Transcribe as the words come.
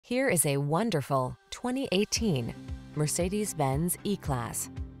Here is a wonderful 2018 Mercedes-Benz E-Class.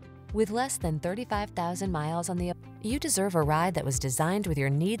 With less than 35,000 miles on the you deserve a ride that was designed with your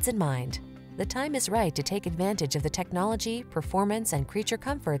needs in mind. The time is right to take advantage of the technology, performance, and creature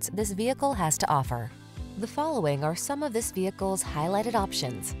comforts this vehicle has to offer. The following are some of this vehicle's highlighted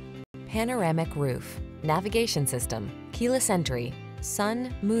options: panoramic roof, navigation system, keyless entry,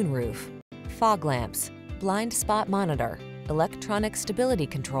 sun, moon roof, fog lamps, blind spot monitor, electronic stability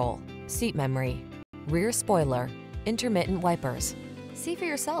control, seat memory, rear spoiler, intermittent wipers. See for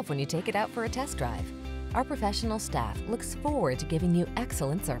yourself when you take it out for a test drive. Our professional staff looks forward to giving you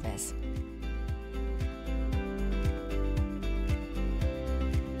excellent service.